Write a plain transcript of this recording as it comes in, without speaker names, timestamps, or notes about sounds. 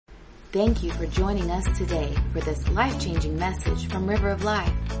Thank you for joining us today for this life-changing message from River of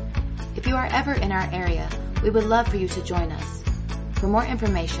Life. If you are ever in our area, we would love for you to join us. For more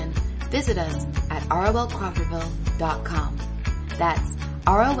information, visit us at rolcrawfordville.com. That's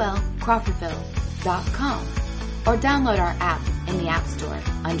rolcrawfordville.com. Or download our app in the App Store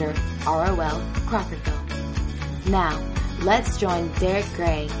under ROL Crawfordville. Now, let's join Derricke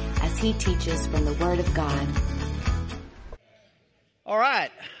Gray as he teaches from the Word of God. All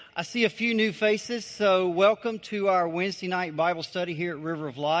right. I see a few new faces, so welcome to our Wednesday night Bible study here at River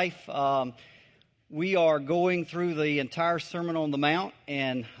of Life. We are going through the entire Sermon on the Mount,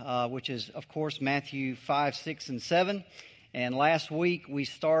 and which is, of course, Matthew 5, 6, and 7. And last week we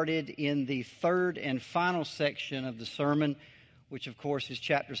started in the third and final section of the sermon, which, of course, is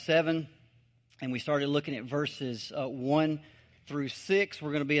chapter 7. And we started looking at verses 1 through 6.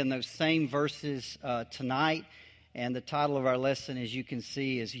 We're going to be in those same verses tonight. And the title of our lesson, as you can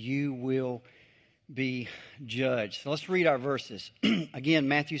see, is You Will Be Judged. So let's read our verses. Again,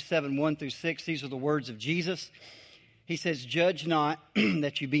 Matthew 7, 1 through 6. These are the words of Jesus. He says, "Judge not,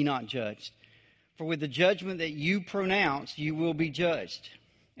 that you be not judged. For with the judgment that you pronounce, you will be judged.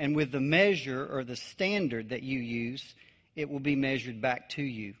 And with the measure or the standard that you use, it will be measured back to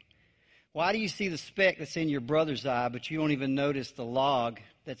you. Why do you see the speck that's in your brother's eye, but you don't even notice the log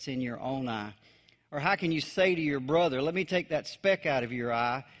that's in your own eye? Or how can you say to your brother, let me take that speck out of your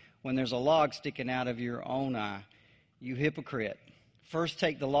eye, when there's a log sticking out of your own eye? You hypocrite. First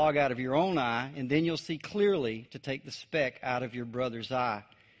take the log out of your own eye, and then you'll see clearly to take the speck out of your brother's eye.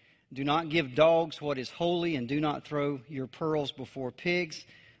 Do not give dogs what is holy, and do not throw your pearls before pigs,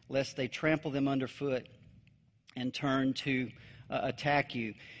 lest they trample them underfoot and turn to attack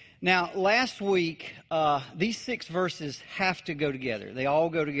you." Now, last week, these 6 verses have to go together. They all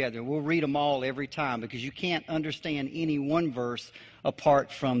go together. We'll read them all every time because you can't understand any one verse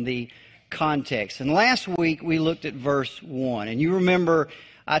apart from the context. And last week, we looked at verse 1. And you remember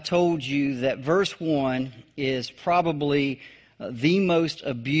I told you that verse 1 is probably the most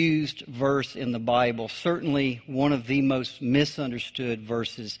abused verse in the Bible, certainly one of the most misunderstood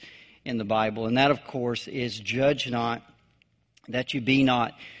verses in the Bible. And that, of course, is judge not, that you be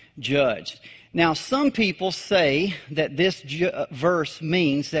not judged. Now, some people say that this verse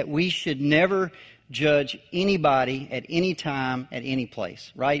means that we should never judge anybody at any time, at any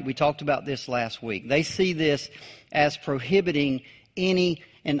place, right? We talked about this last week. They see this as prohibiting any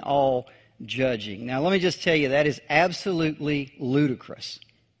and all judging. Now, let me just tell you, that is absolutely ludicrous,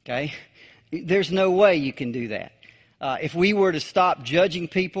 okay? There's no way you can do that. If we were to stop judging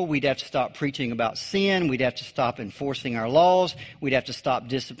people, we'd have to stop preaching about sin. We'd have to stop enforcing our laws. We'd have to stop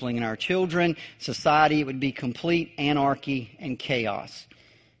disciplining our children. Society, it would be complete anarchy and chaos.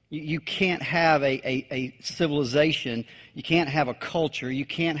 You can't have a civilization. You can't have a culture. You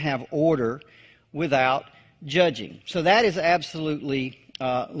can't have order without judging. So that is absolutely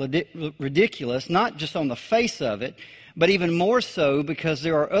ridiculous, not just on the face of it, but even more so because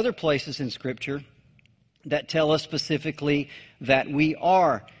there are other places in Scripture that tell us specifically that we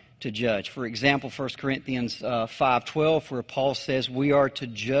are to judge. For example, 1 Corinthians 5:12, where Paul says we are to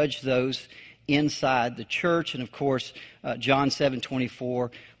judge those inside the church. And of course, John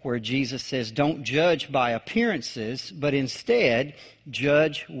 7:24, where Jesus says, don't judge by appearances, but instead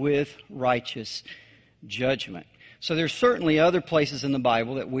judge with righteous judgment. So there's certainly other places in the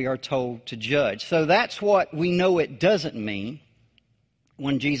Bible that we are told to judge. So that's what we know it doesn't mean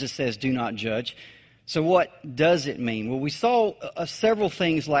when Jesus says do not judge. So what does it mean? Well, we saw several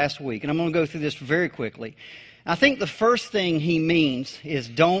things last week, and I'm going to go through this very quickly. I think the first thing he means is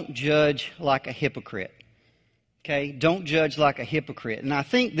don't judge like a hypocrite. Okay? Don't judge like a hypocrite. And I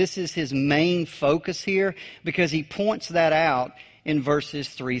think this is his main focus here because he points that out in verses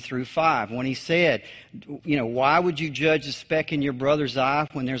 3 through 5 when he said, why would you judge the speck in your brother's eye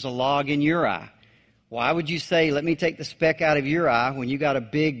when there's a log in your eye? Why would you say, let me take the speck out of your eye when you got a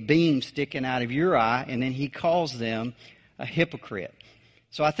big beam sticking out of your eye? And then he calls them a hypocrite.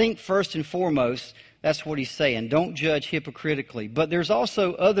 So I think first and foremost, that's what he's saying. Don't judge hypocritically. But there's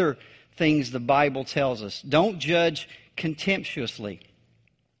also other things the Bible tells us. Don't judge contemptuously.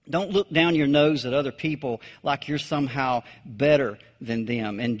 Don't look down your nose at other people like you're somehow better than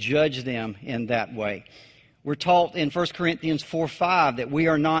them and judge them in that way. We're taught in 1 Corinthians 4:5 that we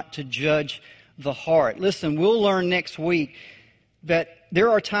are not to judge the heart. Listen, we'll learn next week that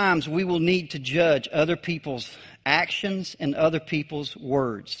there are times we will need to judge other people's actions and other people's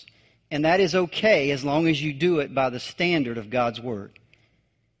words. And that is okay as long as you do it by the standard of God's Word.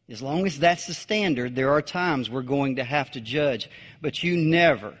 As long as that's the standard, there are times we're going to have to judge. But you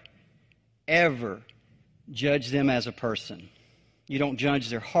never, ever judge them as a person. You don't judge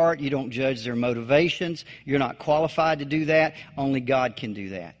their heart. You don't judge their motivations. You're not qualified to do that. Only God can do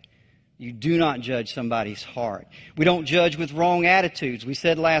that. You do not judge somebody's heart. We don't judge with wrong attitudes. We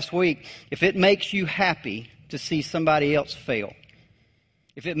said last week, if it makes you happy to see somebody else fail,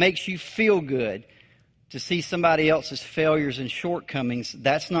 if it makes you feel good to see somebody else's failures and shortcomings,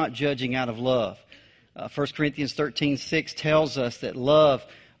 that's not judging out of love. 1 Corinthians 13:6 tells us that love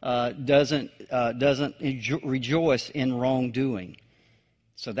doesn't rejoice in wrongdoing.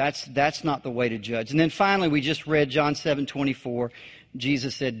 So that's not the way to judge. And then finally, we just read John 7:24.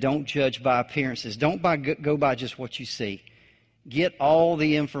 Jesus said, don't judge by appearances. Don't go by just what you see. Get all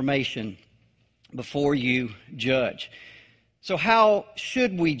the information before you judge. So how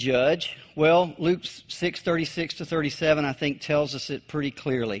should we judge? Well, Luke 6:36-37, I think, tells us it pretty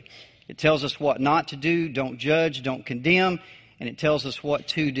clearly. It tells us what not to do. Don't judge, don't condemn. And it tells us what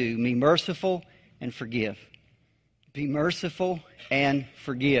to do. Be merciful and forgive. Be merciful and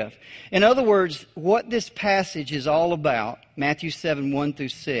forgive. In other words, what this passage is all about, Matthew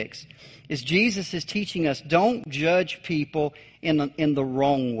 7:1-6, is Jesus is teaching us don't judge people in the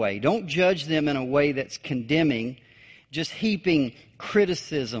wrong way. Don't judge them in a way that's condemning, just heaping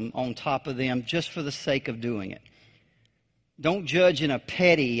criticism on top of them just for the sake of doing it. Don't judge in a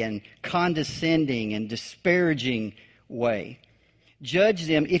petty and condescending and disparaging way. Judge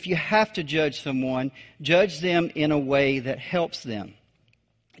them. If you have to judge someone, judge them in a way that helps them.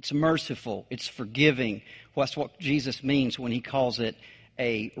 It's merciful. It's forgiving. That's what Jesus means when He calls it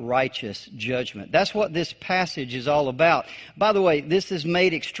a righteous judgment. That's what this passage is all about. By the way, this is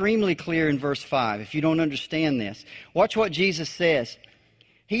made extremely clear in verse 5. If you don't understand this, watch what Jesus says.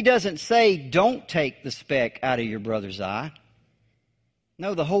 He doesn't say, don't take the speck out of your brother's eye.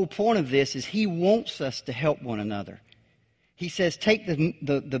 No, the whole point of this is He wants us to help one another. He says, take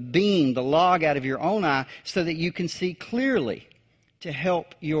the beam, the log out of your own eye so that you can see clearly to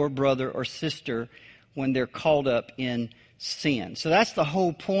help your brother or sister when they're caught up in sin. So that's the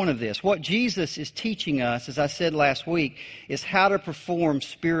whole point of this. What Jesus is teaching us, as I said last week, is how to perform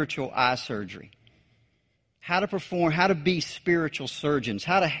spiritual eye surgery. How to be spiritual surgeons,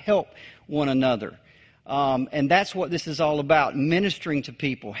 how to help one another. And that's what this is all about, ministering to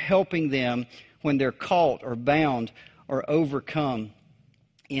people, helping them when they're caught or bound or overcome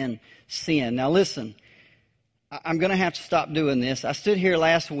in sin. Now listen, I'm going to have to stop doing this. I stood here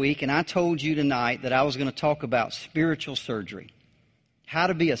last week and I told you tonight that I was going to talk about spiritual surgery. How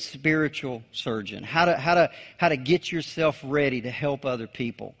to be a spiritual surgeon. How to get yourself ready to help other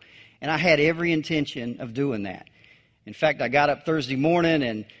people. And I had every intention of doing that. In fact, I got up Thursday morning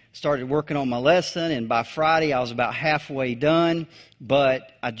and started working on my lesson, and by Friday I was about halfway done, but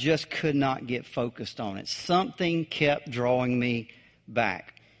I just could not get focused on it. Something kept drawing me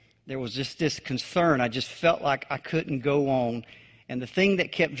back. There was just this concern. I just felt like I couldn't go on, and the thing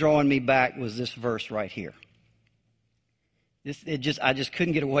that kept drawing me back was this verse right here. I just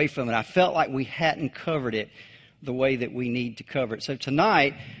couldn't get away from it. I felt like we hadn't covered it the way that we need to cover it. So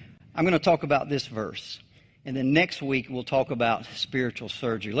tonight, I'm going to talk about this verse. And then next week, we'll talk about spiritual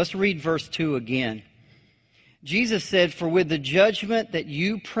surgery. Let's read verse 2 again. Jesus said, for with the judgment that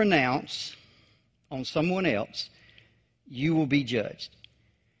you pronounce on someone else, you will be judged.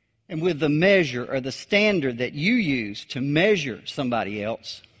 And with the measure or the standard that you use to measure somebody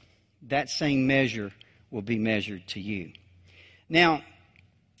else, that same measure will be measured to you. Now,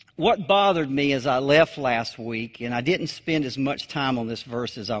 what bothered me as I left last week, and I didn't spend as much time on this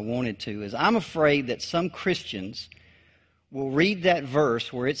verse as I wanted to, is I'm afraid that some Christians will read that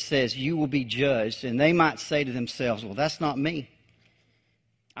verse where it says you will be judged, and they might say to themselves, well, that's not me.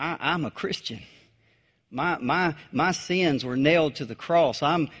 I'm a Christian. My sins were nailed to the cross.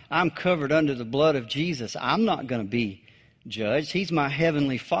 I'm covered under the blood of Jesus. I'm not going to be judged. He's my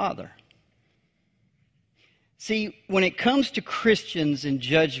heavenly Father. See, when it comes to Christians in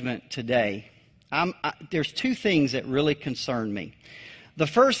judgment today, there's two things that really concern me. The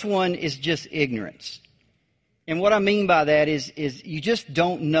first one is just ignorance. And what I mean by that is you just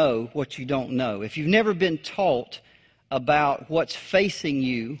don't know what you don't know. If you've never been taught about what's facing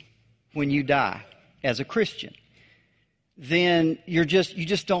you when you die as a Christian, then you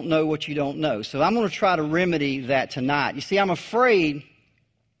just don't know what you don't know. So I'm going to try to remedy that tonight. You see, I'm afraid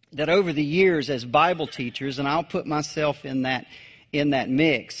that over the years as Bible teachers, and I'll put myself in that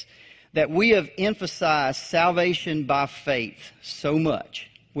mix, that we have emphasized salvation by faith so much,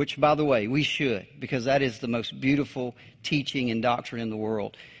 which, by the way, we should, because that is the most beautiful teaching and doctrine in the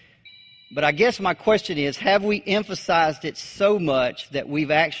world. But I guess my question is, have we emphasized it so much that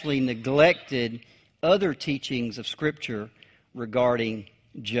we've actually neglected other teachings of Scripture regarding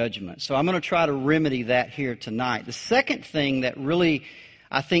judgment. So I'm going to try to remedy that here tonight. The second thing that really,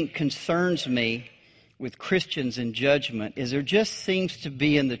 I think, concerns me with Christians in judgment is there just seems to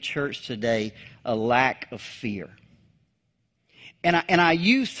be in the church today a lack of fear. And I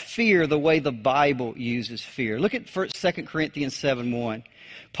use fear the way the Bible uses fear. Look at 2 Corinthians 7:1.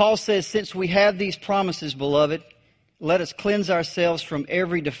 Paul says, "Since we have these promises, beloved, let us cleanse ourselves from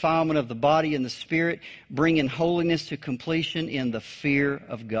every defilement of the body and the spirit, bringing holiness to completion in the fear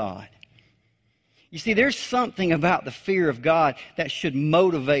of God." You see, there's something about the fear of God that should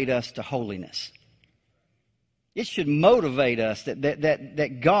motivate us to holiness. It should motivate us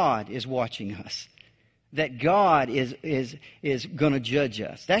that God is watching us, that God is going to judge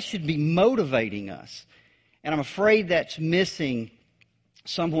us. That should be motivating us. And I'm afraid that's missing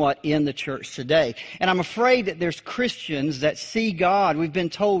somewhat in the church today. And I'm afraid that there's Christians that see God. We've been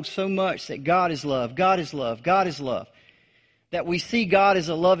told so much that God is love, God is love, God is love. That we see God as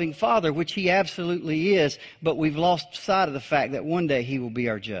a loving Father, which He absolutely is, but we've lost sight of the fact that one day He will be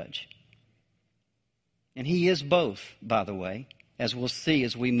our judge. And He is both, by the way, as we'll see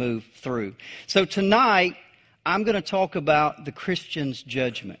as we move through. So tonight, I'm going to talk about the Christian's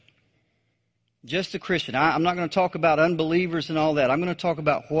judgment. Just the Christian. I'm not going to talk about unbelievers and all that. I'm going to talk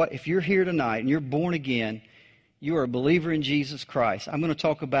about what, if you're here tonight and you're born again, you are a believer in Jesus Christ. I'm going to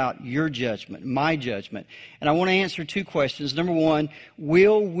talk about your judgment, my judgment. And I want to answer two questions. Number one,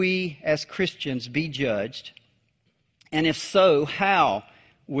 will we as Christians be judged? And if so, how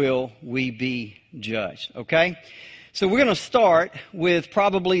will we be judged? Okay? So we're going to start with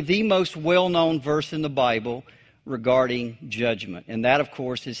probably the most well-known verse in the Bible regarding judgment. And that, of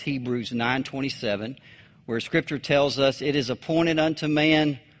course, is Hebrews 9:27, where Scripture tells us it is appointed unto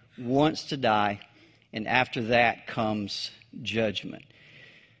man once to die, and after that comes judgment.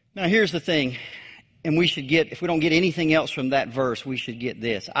 Now, here's the thing, and we should get, if we don't get anything else from that verse, we should get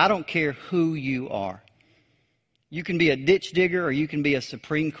this. I don't care who you are. You can be a ditch digger or you can be a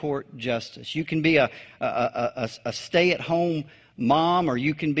Supreme Court justice. You can be a stay-at-home mom or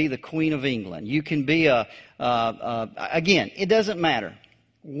you can be the Queen of England. You can be again, it doesn't matter.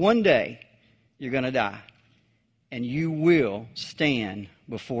 One day you're going to die and you will stand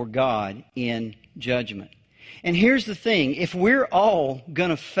before God in judgment. And here's the thing, if we're all going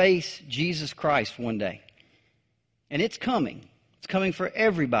to face Jesus Christ one day, and it's coming for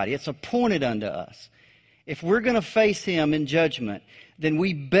everybody, it's appointed unto us. If we're going to face Him in judgment, then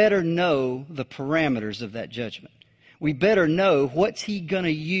we better know the parameters of that judgment. We better know what's He going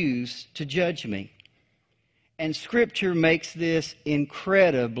to use to judge me. And Scripture makes this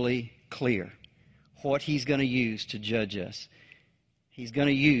incredibly clear, what He's going to use to judge us. He's going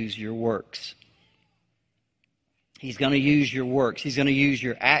to use your works. He's going to use your works. He's going to use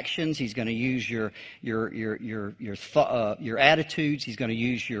your actions. He's going to use your attitudes. He's going to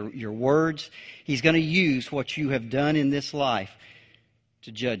use your words. He's going to use what you have done in this life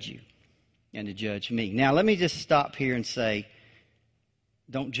to judge you and to judge me. Now, let me just stop here and say,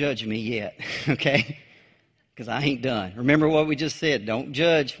 don't judge me yet, okay? Because I ain't done. Remember what we just said. Don't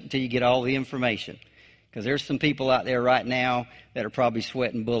judge until you get all the information. Because there's some people out there right now that are probably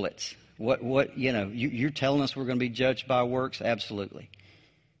sweating bullets. You're telling us we're going to be judged by works? Absolutely.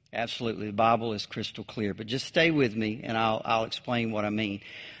 Absolutely. The Bible is crystal clear. But just stay with me and I'll explain what I mean.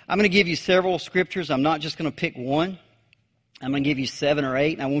 I'm going to give you several scriptures. I'm not just going to pick one. I'm going to give you 7 or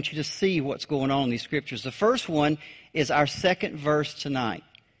 8, and I want you to see what's going on in these scriptures. The first one is our second verse tonight.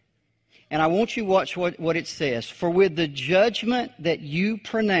 And I want you to watch what it says. For with the judgment that you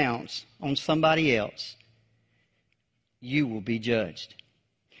pronounce on somebody else, you will be judged.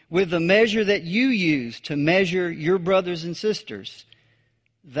 With the measure that you use to measure your brothers and sisters,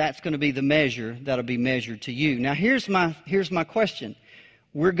 that's going to be the measure that'll be measured to you. Now, here's my question.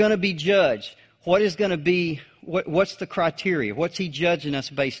 We're going to be judged. What is going to be, what's the criteria? What's He judging us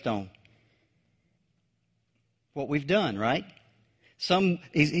based on? What we've done, right?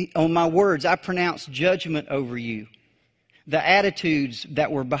 On my words, I pronounce judgment over you. The attitudes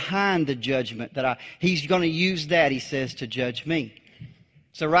that were behind the judgment, He's going to use that, He says, to judge me.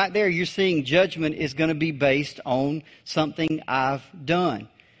 So right there, you're seeing judgment is going to be based on something I've done.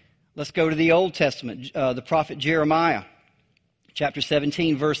 Let's go to the Old Testament, the prophet Jeremiah, chapter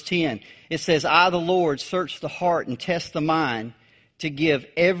 17, verse 10. It says, I, the Lord, search the heart and test the mind to give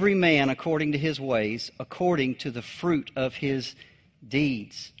every man according to his ways, according to the fruit of his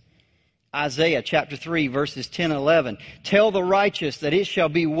deeds. Isaiah chapter 3, verses 10 and 11. Tell the righteous that it shall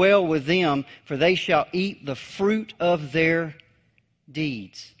be well with them, for they shall eat the fruit of their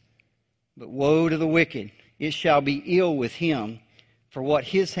deeds. But woe to the wicked, it shall be ill with him, for what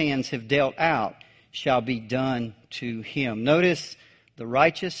his hands have dealt out shall be done to him. Notice the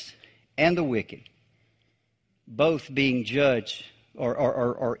righteous and the wicked, both being judged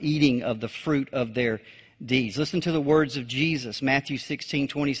or eating of the fruit of their deeds. Listen to the words of Jesus, Matthew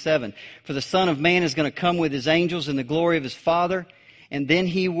 16:27. For the Son of Man is going to come with his angels in the glory of his Father, and then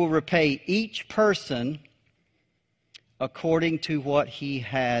he will repay each person according to what he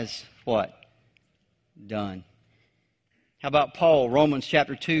has, what? Done. How about Paul, Romans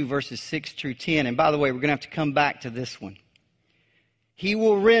chapter 2, verses 6 through 10. And by the way, we're going to have to come back to this one. He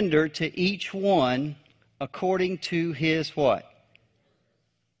will render to each one according to his what?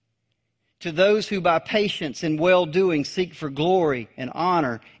 To those who by patience and well-doing seek for glory and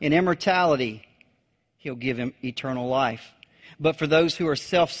honor and immortality, he'll give him eternal life. But for those who are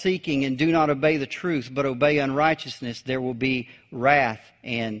self-seeking and do not obey the truth, but obey unrighteousness, there will be wrath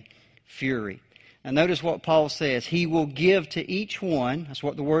and fury. Now notice what Paul says. He will give to each one, that's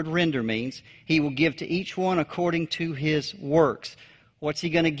what the word render means, he will give to each one according to his works. What's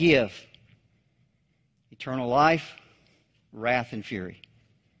he going to give? Eternal life, wrath and fury.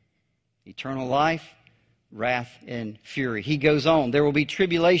 Eternal life, wrath and fury. He goes on, there will be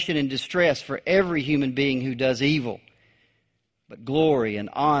tribulation and distress for every human being who does evil, but glory and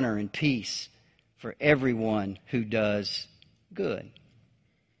honor and peace for everyone who does good.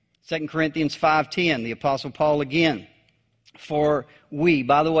 2 Corinthians 5:10, the Apostle Paul again. For we,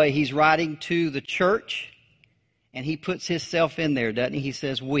 by the way, he's writing to the church, and he puts himself in there, doesn't he? He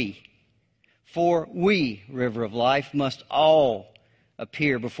says we. For we, River of Life, must all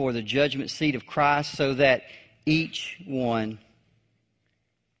appear before the judgment seat of Christ, so that each one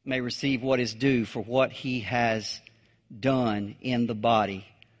may receive what is due for what he has done in the body,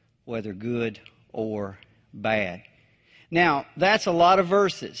 whether good or bad. Now, that's a lot of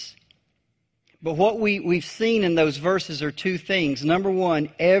verses. But what we've seen in those verses are two things. Number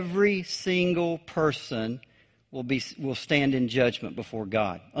one, every single person will stand in judgment before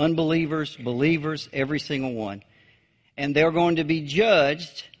God. Unbelievers, believers, every single one. And they're going to be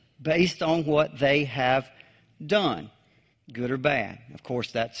judged based on what they have done, good or bad. Of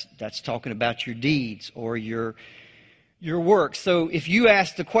course, that's talking about your deeds or your works. So if you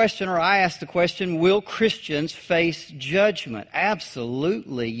ask the question, or I ask the question, will Christians face judgment?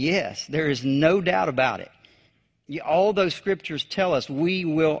 Absolutely, yes. There is no doubt about it. All those scriptures tell us we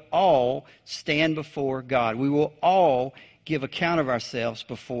will all stand before God. We will all give account of ourselves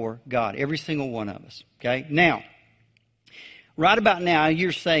before God, every single one of us. Okay? Now, right about now,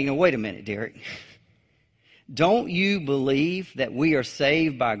 you're saying, oh, wait a minute, Derricke. Don't you believe that we are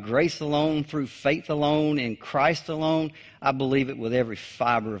saved by grace alone, through faith alone, in Christ alone? I believe it with every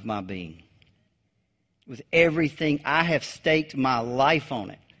fiber of my being. With everything. I have staked my life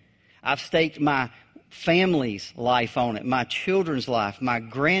on it. I've staked my family's life on it, my children's life, my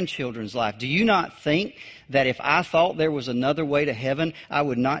grandchildren's life. Do you not think that if I thought there was another way to heaven, I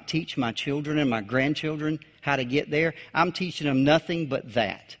would not teach my children and my grandchildren how to get there? I'm teaching them nothing but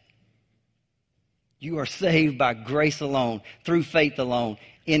that. You are saved by grace alone, through faith alone,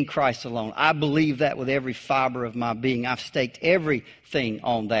 in Christ alone. I believe that with every fiber of my being. I've staked everything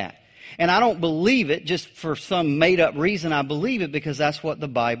on that. And I don't believe it just for some made-up reason. I believe it because that's what the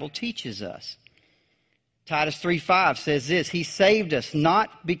Bible teaches us. Titus 3:5 says this, He saved us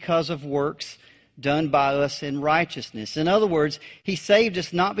not because of works done by us in righteousness. In other words, He saved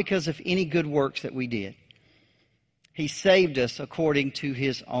us not because of any good works that we did. He saved us according to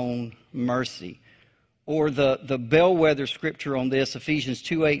His own mercy. Or the bellwether scripture on this, Ephesians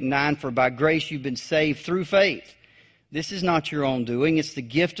 2:8-9, for by grace you've been saved through faith. This is not your own doing. It's the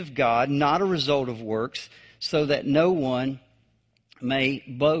gift of God, not a result of works, so that no one may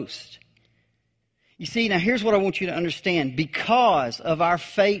boast. You see, now here's what I want you to understand. Because of our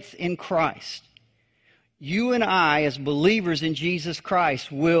faith in Christ, you and I, as believers in Jesus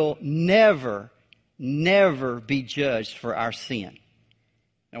Christ, will never be judged for our sin.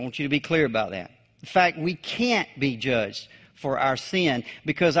 I want you to be clear about that. In fact, we can't be judged for our sin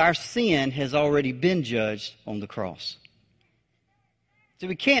because our sin has already been judged on the cross. So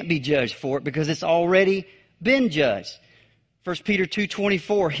we can't be judged for it because it's already been judged. 1 Peter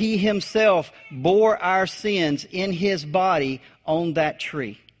 2:24, He Himself bore our sins in His body on that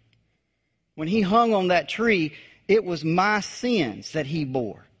tree. When He hung on that tree, it was my sins that He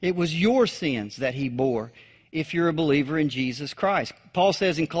bore. It was your sins that He bore if you're a believer in Jesus Christ. Paul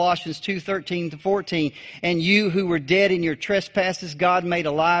says in Colossians 2:13-14, and you who were dead in your trespasses, God made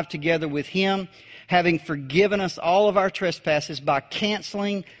alive together with Him, having forgiven us all of our trespasses by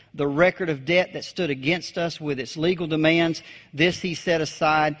canceling the record of debt that stood against us with its legal demands. This He set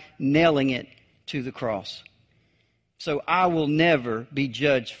aside, nailing it to the cross. So I will never be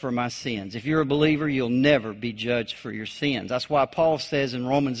judged for my sins. If you're a believer, you'll never be judged for your sins. That's why Paul says in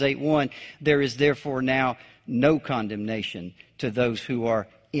Romans 8:1, there is therefore now no condemnation to those who are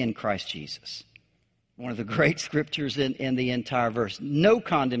in Christ Jesus. One of the great scriptures in the entire verse. No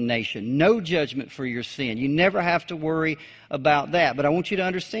condemnation, no judgment for your sin. You never have to worry about that. But I want you to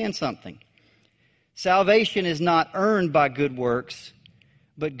understand something. Salvation is not earned by good works,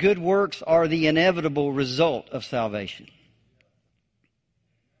 but good works are the inevitable result of salvation.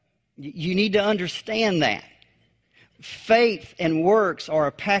 You need to understand that. Faith and works are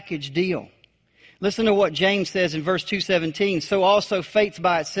a package deal. Listen to what James says in verse 2:17. So also faith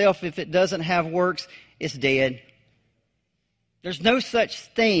by itself, if it doesn't have works, it's dead. There's no such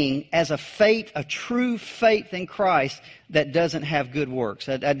thing as a faith, a true faith in Christ that doesn't have good works.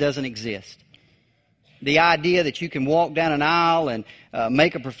 That doesn't exist. The idea that you can walk down an aisle and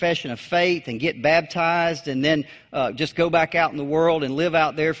make a profession of faith and get baptized and then just go back out in the world and live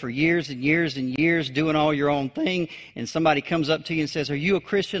out there for years and years and years doing all your own thing, and somebody comes up to you and says, "Are you a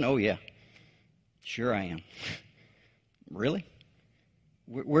Christian?" "Oh, yeah. Sure I am." Really?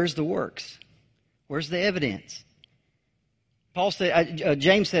 Where's the works? Where's the evidence? Paul said,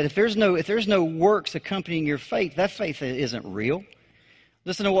 James said, if there's no works accompanying your faith, that faith isn't real.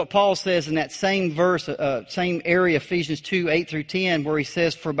 Listen to what Paul says in that same verse, same area, Ephesians 2:8-10, where he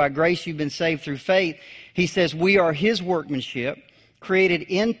says, "For by grace you've been saved through faith." He says, "We are His workmanship, created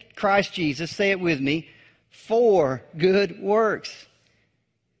in Christ Jesus," say it with me, "for good works."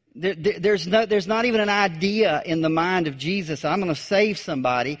 There's not even an idea in the mind of Jesus, I'm going to save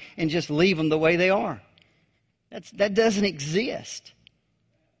somebody and just leave them the way they are. That doesn't exist.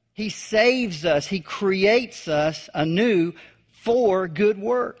 He saves us. He creates us anew for good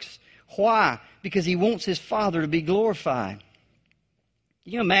works. Why? Because He wants His Father to be glorified.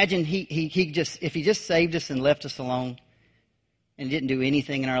 Can you imagine if He just saved us and left us alone and didn't do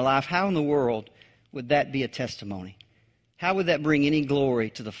anything in our life? How in the world would that be a testimony? How would that bring any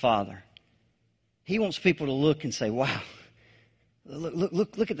glory to the Father? He wants people to look and say, "Wow,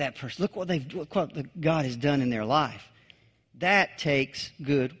 look at that person. Look what God has done in their life." That takes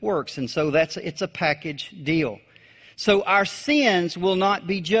good works, and so it's a package deal. So our sins will not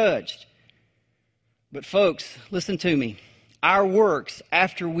be judged. But folks, listen to me. Our works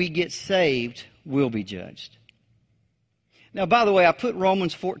after we get saved will be judged. Now, by the way, I put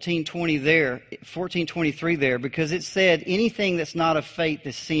Romans 14:23 there because it said anything that's not of faith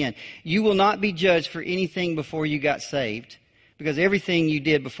is sin. You will not be judged for anything before you got saved, because everything you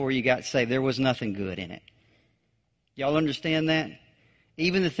did before you got saved, there was nothing good in it. Y'all understand that?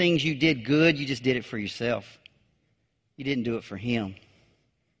 Even the things you did good, you just did it for yourself. You didn't do it for Him.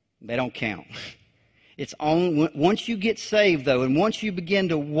 They don't count. It's once you get saved, though, and once you begin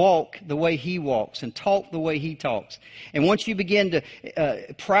to walk the way He walks and talk the way He talks, and once you begin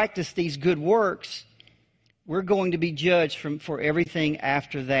to practice these good works, we're going to be judged for everything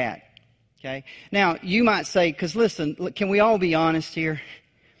after that. Okay? Now, you might say, because listen, can we all be honest here?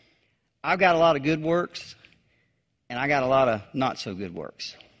 I've got a lot of good works, and I got a lot of not so good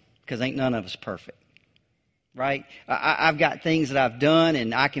works, because ain't none of us perfect. Right? I've got things that I've done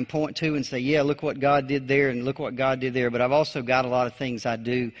and I can point to and say, yeah, look what God did there and look what God did there. But I've also got a lot of things I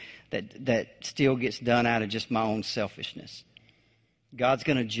do that still gets done out of just my own selfishness. God's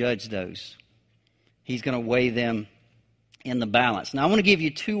going to judge those. He's going to weigh them in the balance. Now, I want to give you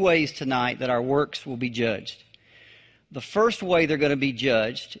two ways tonight that our works will be judged. The first way they're going to be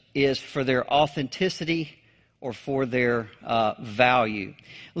judged is for their authenticity or for their value.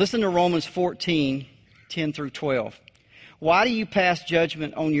 Listen to Romans 14:10-12. Why do you pass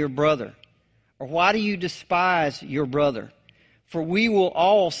judgment on your brother? Or why do you despise your brother? For we will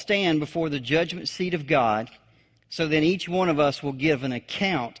all stand before the judgment seat of God, so then each one of us will give an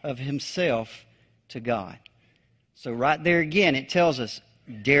account of himself to God. So right there again, it tells us,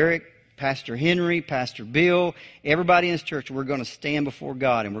 Derricke, Pastor Henry, Pastor Bill, everybody in this church, we're going to stand before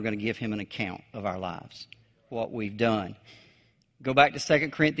God and we're going to give Him an account of our lives, what we've done. Go back to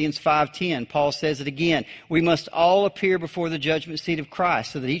 2 Corinthians 5:10. Paul says it again. We must all appear before the judgment seat of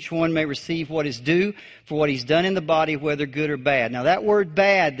Christ so that each one may receive what is due for what he's done in the body, whether good or bad. Now that word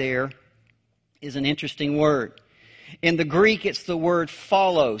bad there is an interesting word. In the Greek, it's the word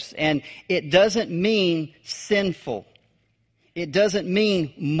phallos, and it doesn't mean sinful. It doesn't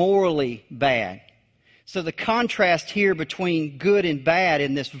mean morally bad. So the contrast here between good and bad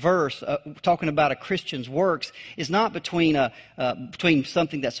in this verse, talking about a Christian's works, is not between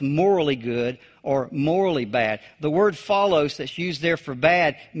something that's morally good or morally bad. The word phallos that's used there for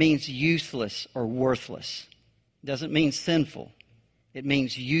bad means useless or worthless. It doesn't mean sinful. It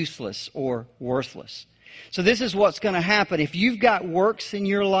means useless or worthless. So this is what's going to happen. If you've got works in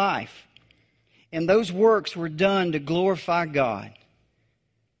your life, and those works were done to glorify God,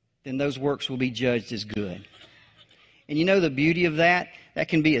 then those works will be judged as good. And you know the beauty of that? That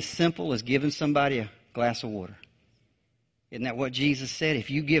can be as simple as giving somebody a glass of water. Isn't that what Jesus said? If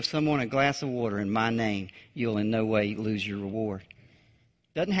you give someone a glass of water in my name, you'll in no way lose your reward.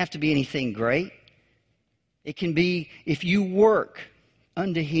 Doesn't have to be anything great. It can be if you work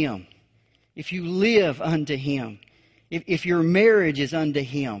unto Him, if you live unto Him, if your marriage is unto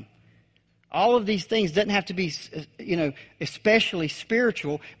Him. All of these things doesn't have to be, especially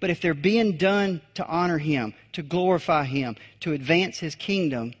spiritual, but if they're being done to honor Him, to glorify Him, to advance His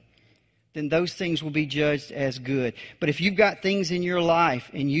kingdom, then those things will be judged as good. But if you've got things in your life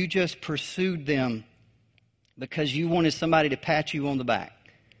and you just pursued them because you wanted somebody to pat you on the back,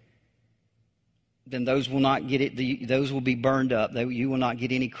 then those will not get it. Those will be burned up. You will not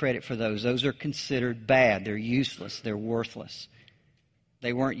get any credit for those. Those are considered bad. They're useless. They're worthless.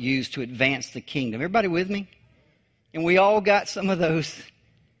 They weren't used to advance the kingdom. Everybody with me? And we all got some of those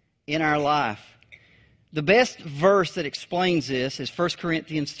in our life. The best verse that explains this is 1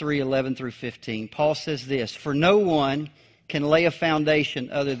 Corinthians 3:11 through 15. Paul says this, "For no one can lay a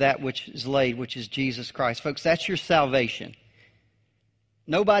foundation other that which is laid, which is Jesus Christ." Folks, that's your salvation.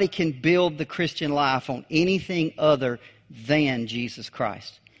 Nobody can build the Christian life on anything other than Jesus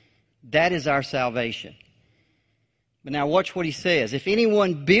Christ. That is our salvation. But now watch what he says. "If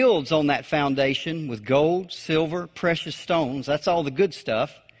anyone builds on that foundation with gold, silver, precious stones," that's all the good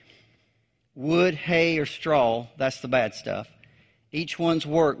stuff, "wood, hay, or straw," that's the bad stuff, "each one's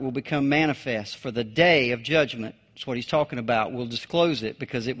work will become manifest, for the day of judgment," that's what he's talking about, "will disclose it,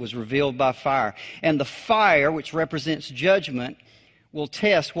 because it was revealed by fire. And the fire, which represents judgment, will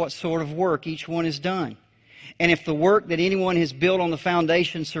test what sort of work each one has done. And if the work that anyone has built on the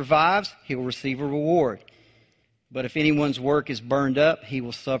foundation survives, he will receive a reward. But if anyone's work is burned up, he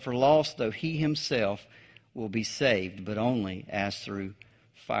will suffer loss, though he himself will be saved, but only as through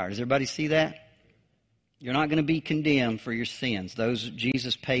fire." Does everybody see that? You're not going to be condemned for your sins.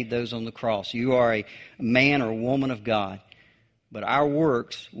 Jesus paid those on the cross. You are a man or woman of God, but our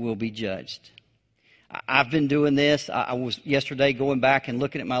works will be judged. I've been doing this. I was yesterday going back and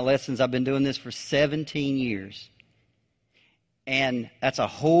looking at my lessons. I've been doing this for 17 years. And that's a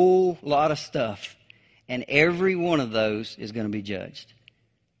whole lot of stuff. And every one of those is going to be judged.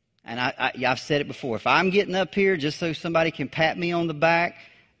 And I've said it before. If I'm getting up here just so somebody can pat me on the back,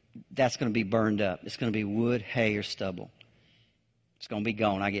 that's going to be burned up. It's going to be wood, hay, or stubble. It's going to be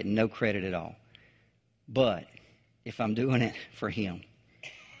gone. I get no credit at all. But if I'm doing it for Him,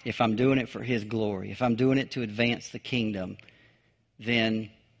 if I'm doing it for His glory, if I'm doing it to advance the kingdom, then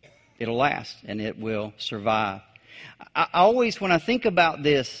it'll last and it will survive. I always, when I think about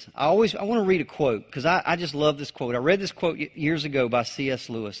this, I want to read a quote, because I just love this quote. I read this quote years ago by C.S.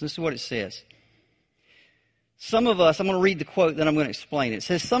 Lewis. This is what it says. Some of us, I'm going to read the quote, then I'm going to explain it. It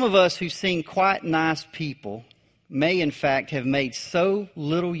says, "Some of us who seem quite nice people may in fact have made so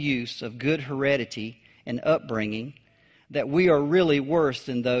little use of good heredity and upbringing that we are really worse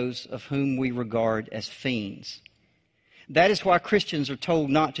than those of whom we regard as fiends. That is why Christians are told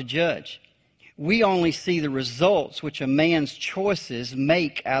not to judge. We only see the results which a man's choices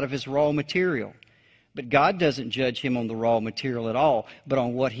make out of his raw material. But God doesn't judge him on the raw material at all, but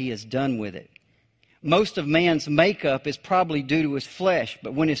on what he has done with it. Most of man's makeup is probably due to his flesh,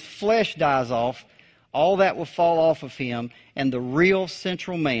 but when his flesh dies off, all that will fall off of him, and the real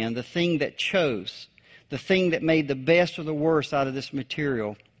central man, the thing that chose, the thing that made the best or the worst out of this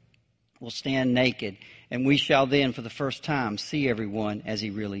material, will stand naked, and we shall then, for the first time, see everyone as he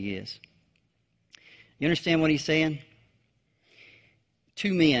really is." You understand what he's saying?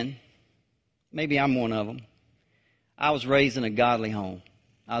 Two men, maybe I'm one of them. I was raised in a godly home.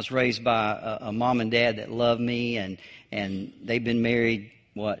 I was raised by a mom and dad that loved me, and they've been married,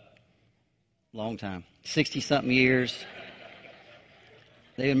 long time, 60-something years.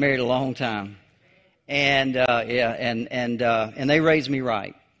 They've been married a long time. And they raised me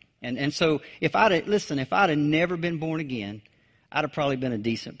right. And so if I'd have never been born again, I'd have probably been a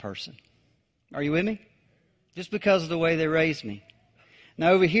decent person. Are you with me? Just because of the way they raised me. Now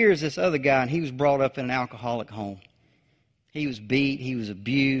over here is this other guy, and he was brought up in an alcoholic home. He was beat, he was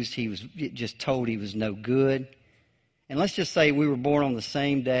abused, he was just told he was no good. And let's just say we were born on the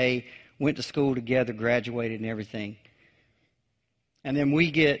same day, went to school together, graduated and everything. And then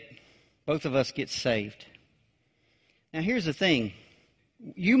both of us get saved. Now here's the thing.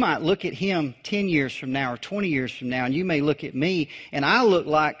 You might look at him 10 years from now or 20 years from now, and you may look at me, and I look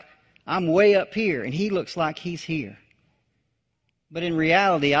like I'm way up here, and he looks like he's here. But in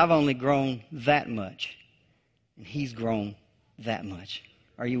reality, I've only grown that much. And he's grown that much.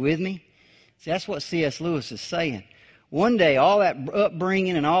 Are you with me? See, that's what C.S. Lewis is saying. One day, all that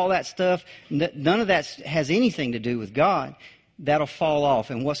upbringing and all that stuff, none of that has anything to do with God. That'll fall off.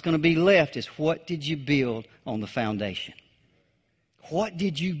 And what's going to be left is, what did you build on the foundation? What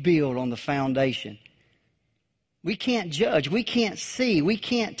did you build on the foundation? We can't judge. We can't see. We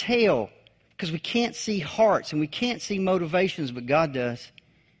can't tell, because we can't see hearts and we can't see motivations, but God does.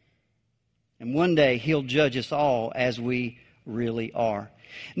 And one day He'll judge us all as we really are.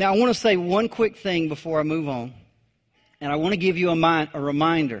 Now, I want to say one quick thing before I move on. And I want to give you a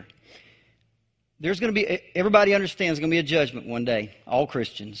reminder. There's going to be, everybody understands there's going to be a judgment one day. All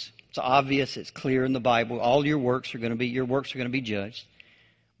Christians. It's obvious. It's clear in the Bible. All your works are going to be judged.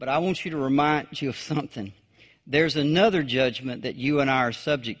 But I want you to remind you of something. There's another judgment that you and I are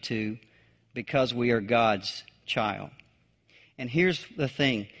subject to because we are God's child. And here's the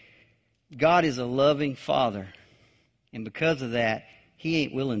thing. God is a loving Father. And because of that, He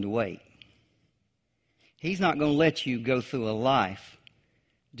ain't willing to wait. He's not going to let you go through a life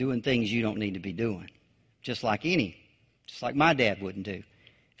doing things you don't need to be doing. Just like my dad wouldn't do.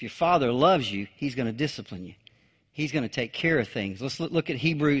 If your father loves you, He's going to discipline you. He's going to take care of things. Let's look at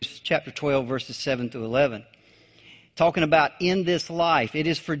Hebrews chapter 12, verses 7 through 11. Talking about in this life, it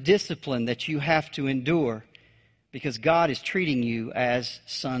is for discipline that you have to endure, because God is treating you as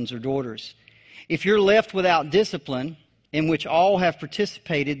sons or daughters. If you're left without discipline, in which all have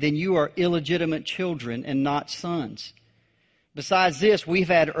participated, then you are illegitimate children and not sons. Besides this, we've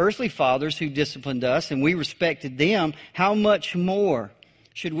had earthly fathers who disciplined us, and we respected them. How much more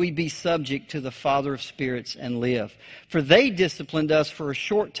should we be subject to the Father of spirits and live? For they disciplined us for a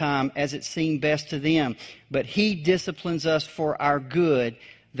short time as it seemed best to them, but He disciplines us for our good,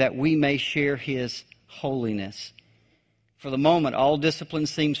 that we may share His holiness. For the moment, all discipline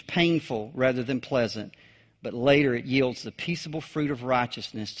seems painful rather than pleasant, but later it yields the peaceable fruit of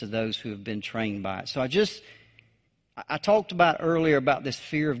righteousness to those who have been trained by it. So I talked about earlier about this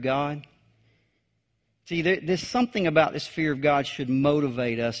fear of God. See, there's something about this fear of God should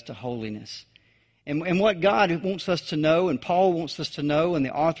motivate us to holiness. And what God wants us to know, and Paul wants us to know, and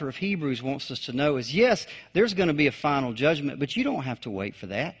the author of Hebrews wants us to know is, yes, there's going to be a final judgment, but you don't have to wait for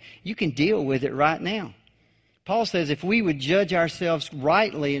that. You can deal with it right now. Paul says if we would judge ourselves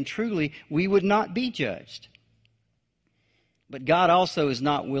rightly and truly, we would not be judged. But God also is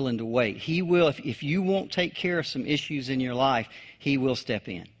not willing to wait. He will, if you won't take care of some issues in your life, He will step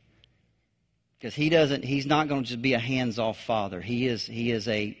in. Because He's not going to just be a hands-off Father. He's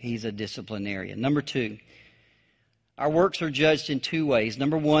a disciplinarian. Number two, our works are judged in two ways.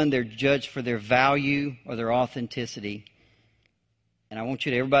 Number one, they're judged for their value or their authenticity. And I want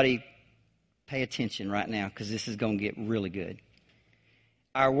you to, everybody, pay attention right now, because this is going to get really good.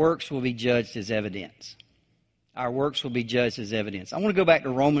 Our works will be judged as evidence. Our works will be judged as evidence. I want to go back to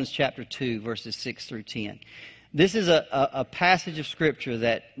Romans chapter 2, verses 6 through 10. This is a passage of Scripture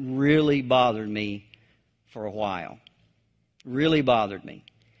that really bothered me for a while. Really bothered me.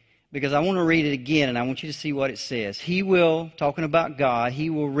 Because I want to read it again, and I want you to see what it says. He will, talking about God, He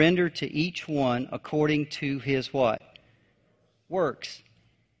will render to each one according to his what? Works.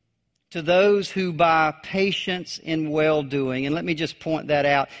 To those who by patience in well-doing, and let me just point that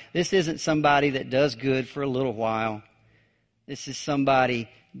out, this isn't somebody that does good for a little while. This is somebody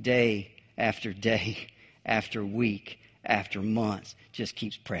day after day, after week, after months, just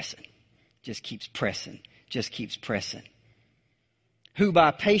keeps pressing, just keeps pressing, just keeps pressing. Who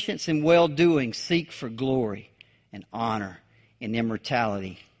by patience in well-doing seek for glory and honor and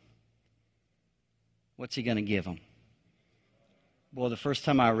immortality. What's He going to give them? Boy, the first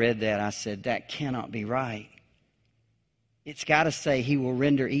time I read that, I said, that cannot be right. It's got to say He will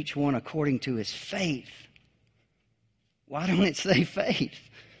render each one according to his faith. Why don't it say faith?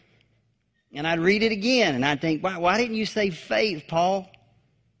 And I'd read it again, and I'd think, why didn't you say faith, Paul?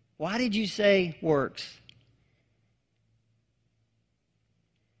 Why did you say works?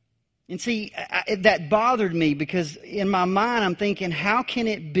 And see, that bothered me, because in my mind I'm thinking, how can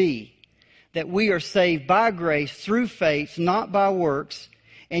it be that we are saved by grace through faith, not by works,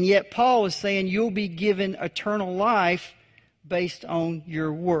 and yet Paul is saying you'll be given eternal life based on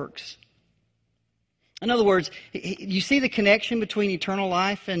your works? In other words, you see the connection between eternal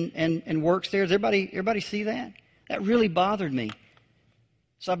life and works there? Does everybody see that? That really bothered me.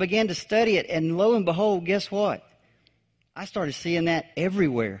 So I began to study it, and lo and behold, guess what? I started seeing that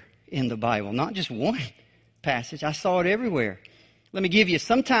everywhere in the Bible, not just one passage. I saw it everywhere. Let me give you,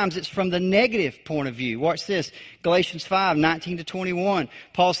 sometimes it's from the negative point of view. Watch this. Galatians 5, 19 to 21.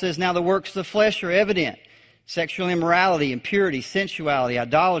 Paul says, now the works of the flesh are evident. Sexual immorality, impurity, sensuality,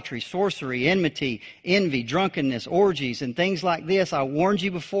 idolatry, sorcery, enmity, envy, drunkenness, orgies, and things like this. I warned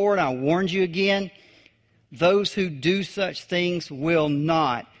you before and I warned you again. Those who do such things will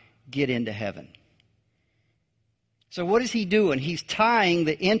not get into heaven. So what is he doing? He's tying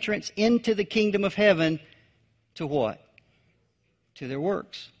the entrance into the kingdom of heaven to what? To their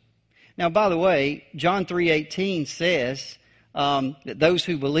works. Now, by the way, John 3:18 says that those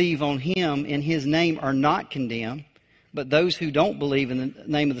who believe on him in his name are not condemned, but those who don't believe in the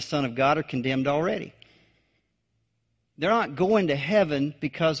name of the Son of God are condemned already. They're not going to heaven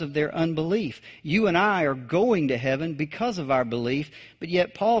because of their unbelief. You and I are going to heaven because of our belief, but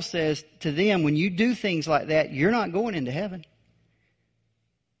yet Paul says to them, when you do things like that, you're not going into heaven.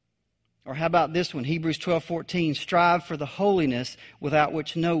 Or how about this one? Hebrews 12:14, strive for the holiness without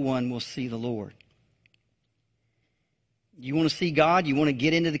which no one will see the Lord. You want to see God? You want to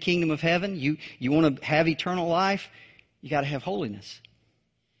get into the kingdom of heaven? You want to have eternal life? You got to have holiness.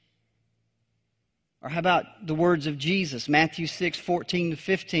 Or how about the words of Jesus, Matthew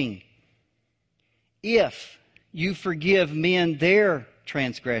 6:14-15? If you forgive men their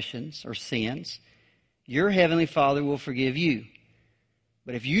transgressions or sins, your heavenly Father will forgive you.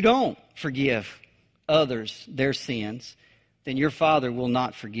 But if you don't forgive others their sins, then your Father will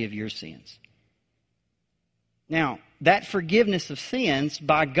not forgive your sins. Now, that forgiveness of sins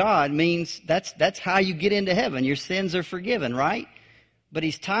by God means that's how you get into heaven. Your sins are forgiven, right? But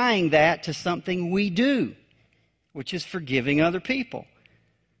he's tying that to something we do, which is forgiving other people.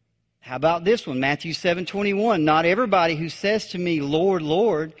 How about this one? Matthew 7:21. Not everybody who says to me, Lord,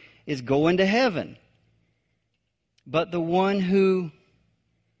 Lord, is going to heaven, but the one who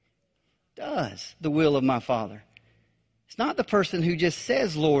does the will of my Father. It's not the person who just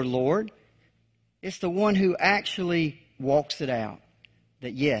says, Lord, Lord. It's the one who actually walks it out.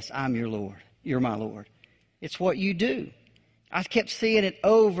 That, yes, I'm your Lord. You're my Lord. It's what you do. I kept seeing it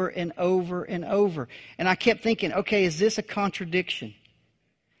over and over and over. And I kept thinking, okay, is this a contradiction?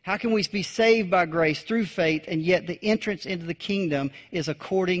 How can we be saved by grace through faith, and yet the entrance into the kingdom is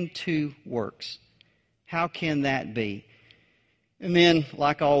according to works? How can that be? And then,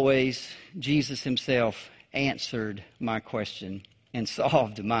 like always, Jesus himself answered my question and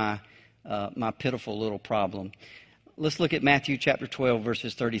solved my pitiful little problem. Let's look at Matthew chapter 12,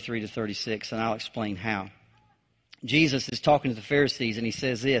 verses 33-36, and I'll explain how. Jesus is talking to the Pharisees, and he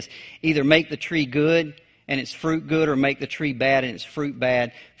says this: either make the tree good and its fruit good, or make the tree bad and its fruit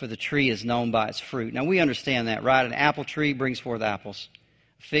bad, for the tree is known by its fruit. Now, we understand that, right? An apple tree brings forth apples.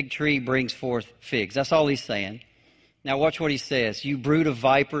 A fig tree brings forth figs. That's all he's saying. Now, watch what he says. You brood of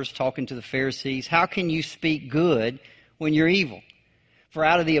vipers, talking to the Pharisees, how can you speak good when you're evil? For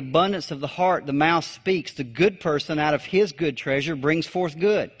out of the abundance of the heart, the mouth speaks. The good person out of his good treasure brings forth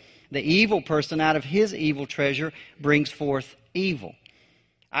good. The evil person out of his evil treasure brings forth evil.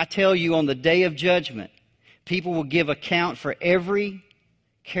 I tell you, on the day of judgment, people will give account for every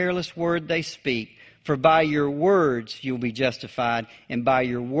careless word they speak. For by your words you'll be justified, and by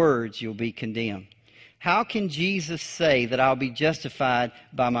your words you'll be condemned. How can Jesus say that I'll be justified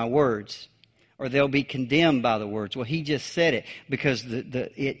by my words, or they'll be condemned by the words? Well, he just said it because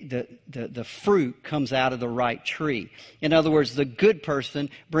the fruit comes out of the right tree. In other words, the good person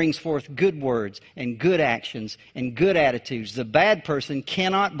brings forth good words and good actions and good attitudes. The bad person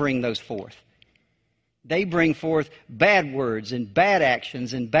cannot bring those forth. They bring forth bad words and bad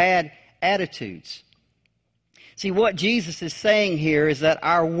actions and bad attitudes. See, what Jesus is saying here is that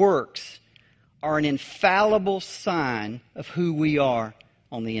our works are an infallible sign of who we are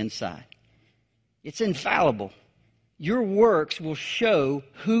on the inside. It's infallible. Your works will show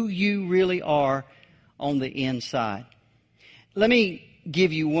who you really are on the inside. Let me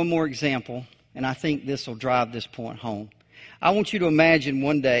give you one more example, and I think this will drive this point home. I want you to imagine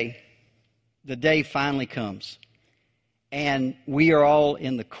one day, the day finally comes, and we are all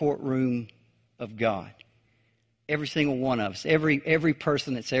in the courtroom of God. Every single one of us, every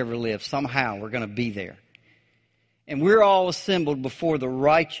person that's ever lived, somehow we're going to be there. And we're all assembled before the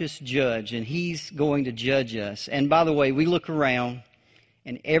righteous judge, and he's going to judge us. And by the way, we look around,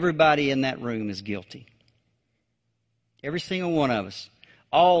 and everybody in that room is guilty. Every single one of us.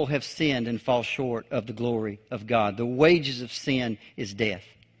 All have sinned and fall short of the glory of God. The wages of sin is death.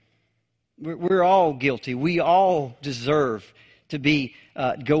 We're all guilty. We all deserve to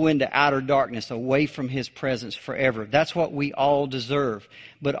go into outer darkness, away from his presence forever. That's what we all deserve.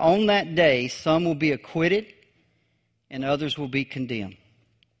 But on that day, some will be acquitted and others will be condemned.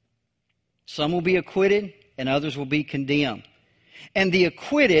 Some will be acquitted and others will be condemned. And the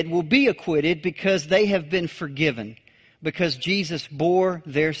acquitted will be acquitted because they have been forgiven, because Jesus bore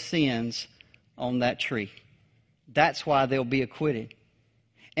their sins on that tree. That's why they'll be acquitted.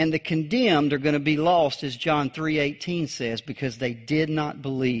 And the condemned are going to be lost, as John 3:18 says, because they did not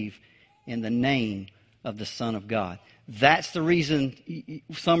believe in the name of the Son of God. That's the reason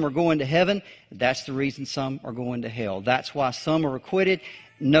some are going to heaven. That's the reason some are going to hell. That's why some are acquitted.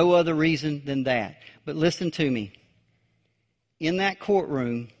 No other reason than that. But listen to me. In that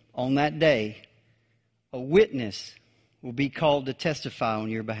courtroom on that day, a witness will be called to testify on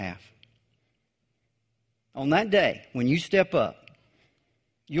your behalf. On that day, when you step up,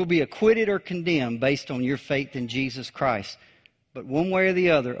 you'll be acquitted or condemned based on your faith in Jesus Christ. But one way or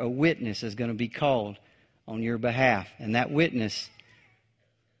the other, a witness is going to be called on your behalf. And that witness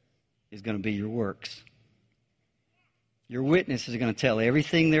is going to be your works. Your witness is going to tell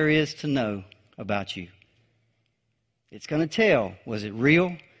everything there is to know about you. It's going to tell, was it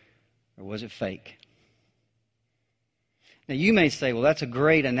real or was it fake? Now you may say, well, that's a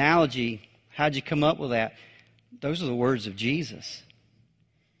great analogy. How'd you come up with that? Those are the words of Jesus.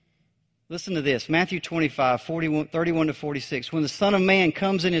 Listen to this, Matthew 25, 31 to 46. When the Son of Man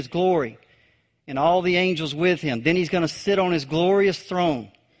comes in His glory and all the angels with Him, then He's going to sit on His glorious throne.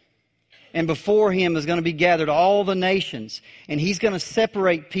 And before Him is going to be gathered all the nations. And He's going to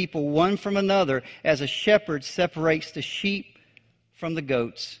separate people one from another as a shepherd separates the sheep from the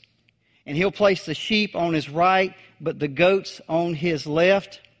goats. And He'll place the sheep on His right, but the goats on His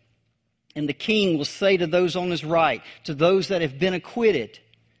left. And the King will say to those on His right, to those that have been acquitted,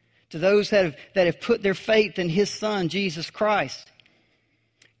 to those that have put their faith in His Son, Jesus Christ,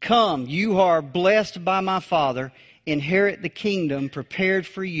 come, you are blessed by my Father, inherit the kingdom prepared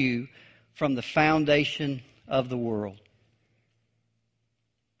for you from the foundation of the world.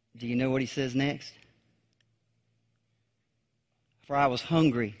 Do you know what He says next? For I was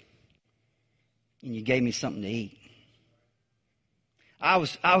hungry, and you gave me something to eat. I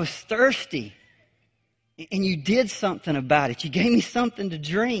was thirsty, and you did something about it. You gave me something to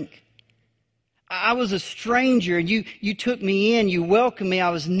drink. I was a stranger, and you took me in. You welcomed me.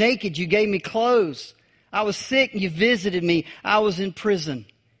 I was naked. You gave me clothes. I was sick, and you visited me. I was in prison,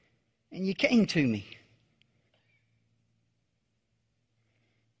 and you came to me.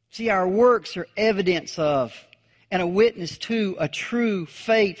 See, our works are evidence of and a witness to a true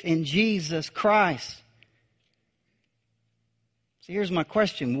faith in Jesus Christ. So here's my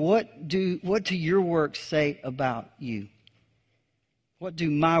question. What do your works say about you? What do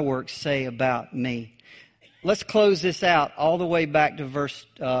my works say about me? Let's close this out all the way back to verse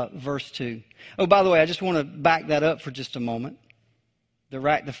 2. Oh, by the way, I just want to back that up for just a moment. The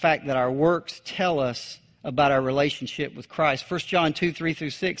fact that our works tell us about our relationship with Christ. 1 John 2, 3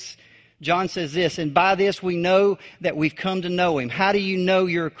 through 6, John says this, and by this we know that we've come to know Him. How do you know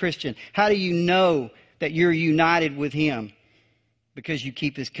you're a Christian? How do you know that you're united with Him? Because you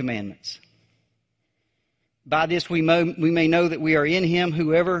keep His commandments. By this we may know that we are in Him.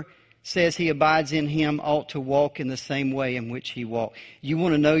 Whoever says he abides in Him ought to walk in the same way in which He walked. You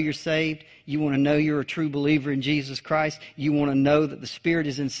want to know you're saved? You want to know you're a true believer in Jesus Christ? You want to know that the Spirit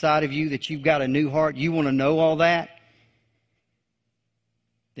is inside of you, that you've got a new heart? You want to know all that?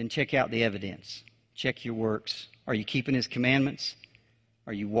 Then check out the evidence. Check your works. Are you keeping His commandments?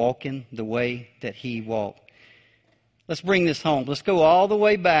 Are you walking the way that He walked? Let's bring this home. Let's go all the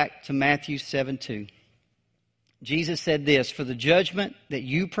way back to Matthew 7:2. Jesus said this, for the judgment that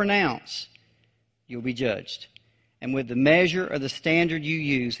you pronounce, you'll be judged. And with the measure or the standard you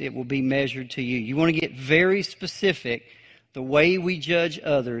use, it will be measured to you. You want to get very specific. The way we judge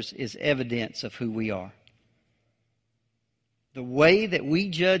others is evidence of who we are. The way that we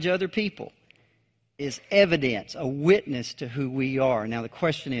judge other people is evidence, a witness to who we are. Now the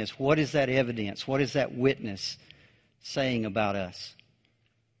question is, what is that evidence? What is that witness saying about us?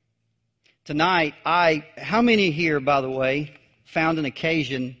 Tonight, how many here, by the way, found an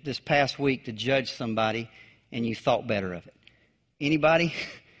occasion this past week to judge somebody and you thought better of it? Anybody?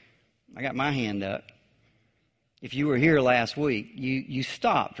 I got my hand up. If you were here last week, you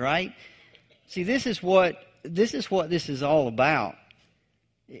stopped, right? See, this is what this is all about.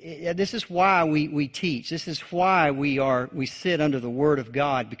 This is why we teach. This is why we sit under the Word of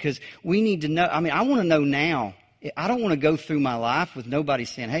God, because we need to know. I mean, I want to know now. I don't want to go through my life with nobody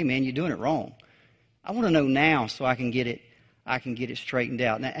saying, "Hey, man, you're doing it wrong." I want to know now so I can get it straightened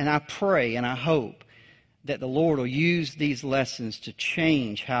out. And I pray and I hope that the Lord will use these lessons to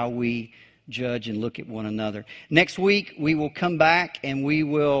change how we judge and look at one another. Next week, we will come back and we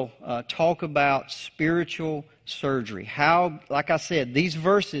will talk about spiritual surgery. How, like I said, these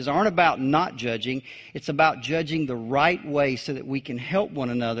verses aren't about not judging. It's about judging the right way so that we can help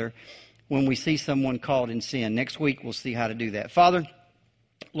one another when we see someone caught in sin. Next week, we'll see how to do that. Father,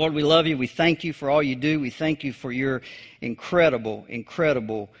 Lord, we love you. We thank you for all you do. We thank you for your incredible,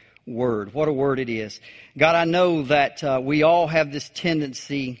 incredible word. What a word it is. God, I know that we all have this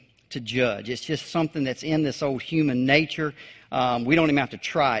tendency to judge. It's just something that's in this old human nature. We don't even have to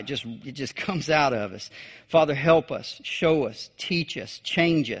try. It just comes out of us. Father, help us, show us, teach us,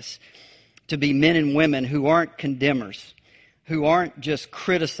 change us to be men and women who aren't condemners, who aren't just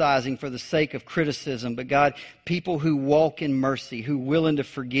criticizing for the sake of criticism, but God, people who walk in mercy, who are willing to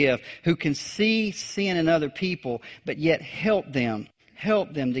forgive, who can see sin in other people, but yet help them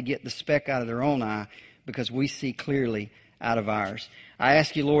to get the speck out of their own eye because we see clearly out of ours. I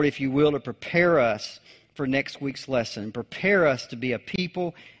ask you, Lord, if you will, to prepare us for next week's lesson. Prepare us to be a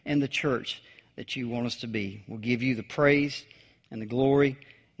people in the church that you want us to be. We'll give you the praise and the glory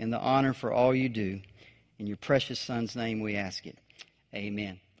and the honor for all you do. In your precious Son's name we ask it.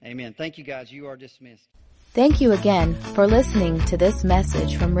 Amen. Amen. Thank you, guys. You are dismissed. Thank you again for listening to this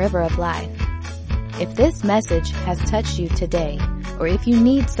message from River of Life. If this message has touched you today, or if you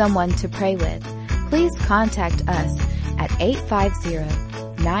need someone to pray with, please contact us at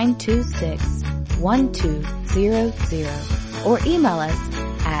 850-926-1200 or email us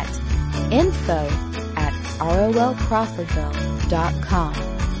at info@rolcrawfordville.com.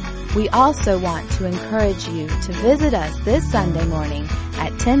 We also want to encourage you to visit us this Sunday morning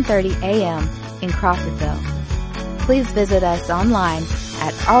at 10:30 a.m. in Crawfordville. Please visit us online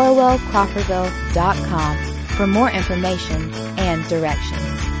at rolcrawfordville.com for more information and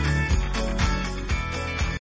directions.